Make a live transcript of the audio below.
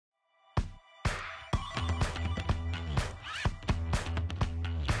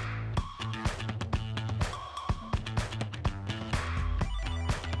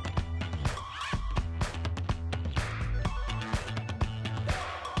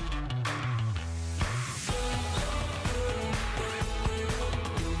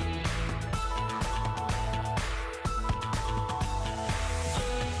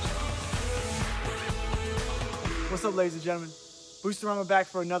What's up, ladies and gentlemen? Booster Mama back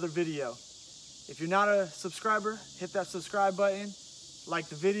for another video. If you're not a subscriber, hit that subscribe button, like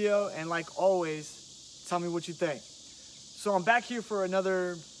the video, and like always, tell me what you think. So I'm back here for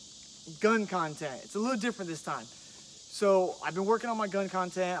another gun content. It's a little different this time. So I've been working on my gun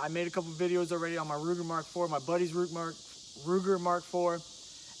content. I made a couple videos already on my Ruger Mark IV, my buddy's Ruger Mark IV,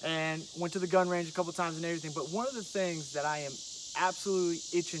 and went to the gun range a couple times and everything. But one of the things that I am absolutely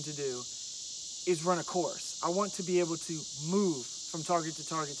itching to do is run a course. I want to be able to move from target to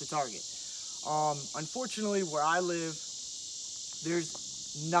target to target. Unfortunately, where I live,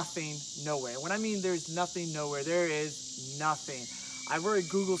 there's nothing nowhere. When I mean there's nothing nowhere, there is nothing. I've already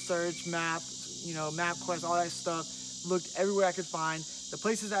Google search, map, MapQuest, all that stuff, looked everywhere I could find. The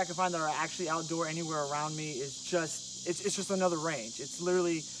places that I can find that are actually outdoor anywhere around me is just, it's just another range. It's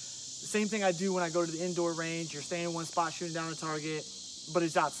literally the same thing I do when I go to the indoor range. You're staying in one spot, shooting down a target, but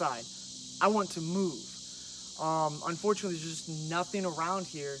it's outside. I want to move. Unfortunately, there's just nothing around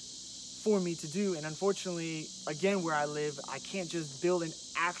here for me to do. And unfortunately, again, where I live, I can't just build an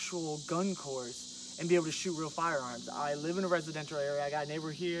actual gun course and be able to shoot real firearms. I live in a residential area. I got a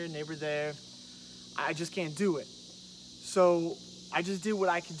neighbor here, neighbor there. I just can't do it. So I just did what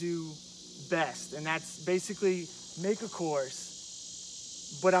I could do best. And that's basically make a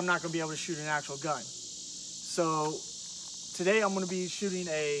course, but I'm not gonna be able to shoot an actual gun. So today I'm gonna be shooting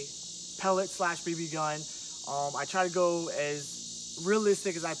a pellet / BB gun. I try to go as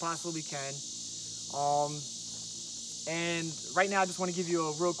realistic as I possibly can. And right now I just want to give you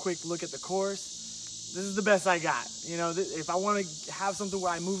a real quick look at the course. This is the best I got. If I want to have something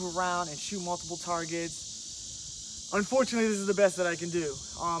where I move around and shoot multiple targets, unfortunately this is the best that I can do.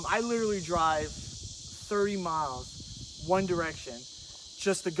 I literally drive 30 miles one direction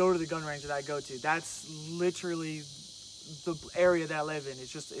just to go to the gun range that I go to. That's literally the area that I live in.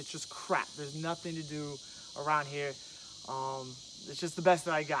 It's just crap. There's nothing to do around here. It's just the best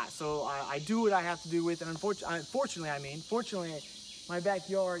that I got. So I do what I have to do with it. And fortunately, my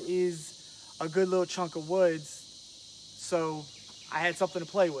backyard is a good little chunk of woods. So I had something to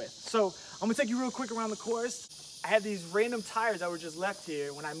play with. So I'm gonna take you real quick around the course. I had these random tires that were just left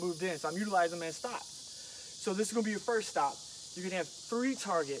here when I moved in. So I'm utilizing them as stops. So this is gonna be your first stop. You're gonna have 3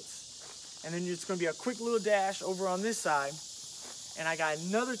 targets. And then it's gonna be a quick little dash over on this side. And I got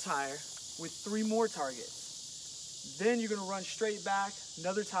another tire with 3 more targets. Then you're gonna run straight back,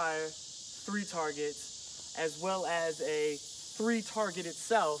 another tire, 3 targets, as well as a 3 target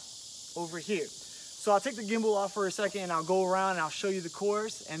itself over here. So I'll take the gimbal off for a second and I'll go around and I'll show you the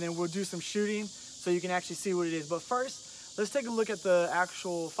course, and then we'll do some shooting so you can actually see what it is. But first, let's take a look at the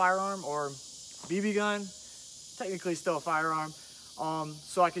actual firearm, or BB gun, technically still a firearm,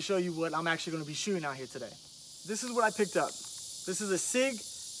 so I can show you what I'm actually gonna be shooting out here today. This is what I picked up. This is a SIG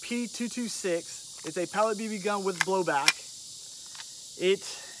P226. It's a pellet BB gun with blowback.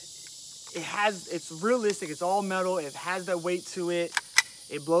 It's realistic. It's all metal. It has that weight to it.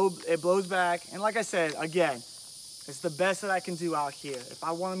 It blows back. And like I said, again, it's the best that I can do out here. If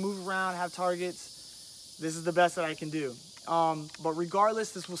I want to move around, have targets, this is the best that I can do. But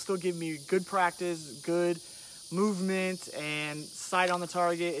regardless, this will still give me good practice, good movement, and sight on the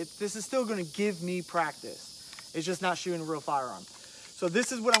target. This is still going to give me practice. It's just not shooting a real firearm. So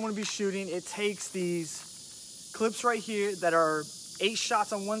this is what I'm going to be shooting. It takes these clips right here that are 8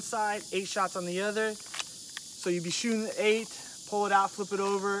 shots on one side, 8 shots on the other. So you'd be shooting 8, pull it out, flip it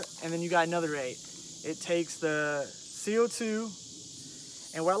over, and then you got another 8. It takes the CO2.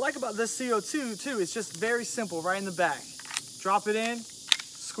 And what I like about this CO2 too, it's just very simple, right in the back. Drop it in,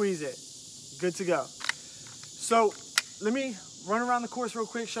 squeeze it, good to go. So let me run around the course real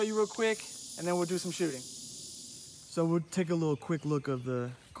quick, show you real quick, and then we'll do some shooting. So we'll take a little quick look of the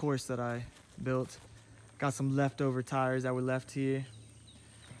course that I built. Got some leftover tires that were left here.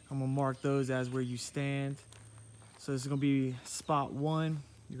 I'm gonna mark those as where you stand. So this is gonna be spot 1.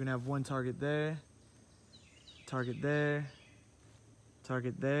 You're gonna have 1 target there, target there,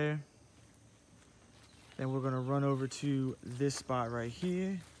 target there. Then we're gonna run over to this spot right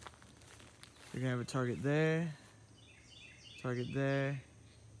here. You're gonna have a target there, target there,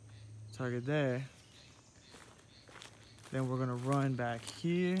 target there. Then we're gonna run back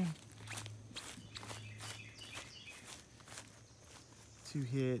here to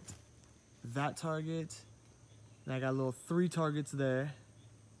hit that target. Then I got a little 3 targets there.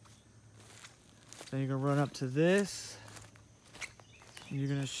 Then you're gonna run up to this, and you're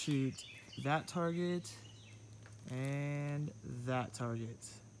gonna shoot that target and that target.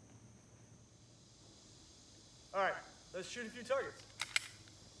 All right, let's shoot a few targets.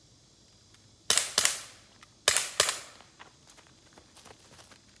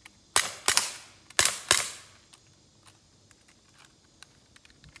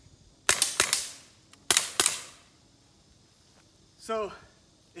 So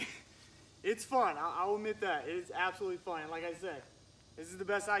it's fun. I'll admit that. It is absolutely fun. And like I said, this is the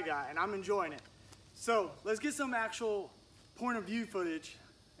best I got, and I'm enjoying it. So let's get some actual point of view footage,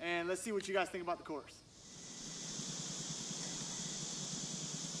 and let's see what you guys think about the course.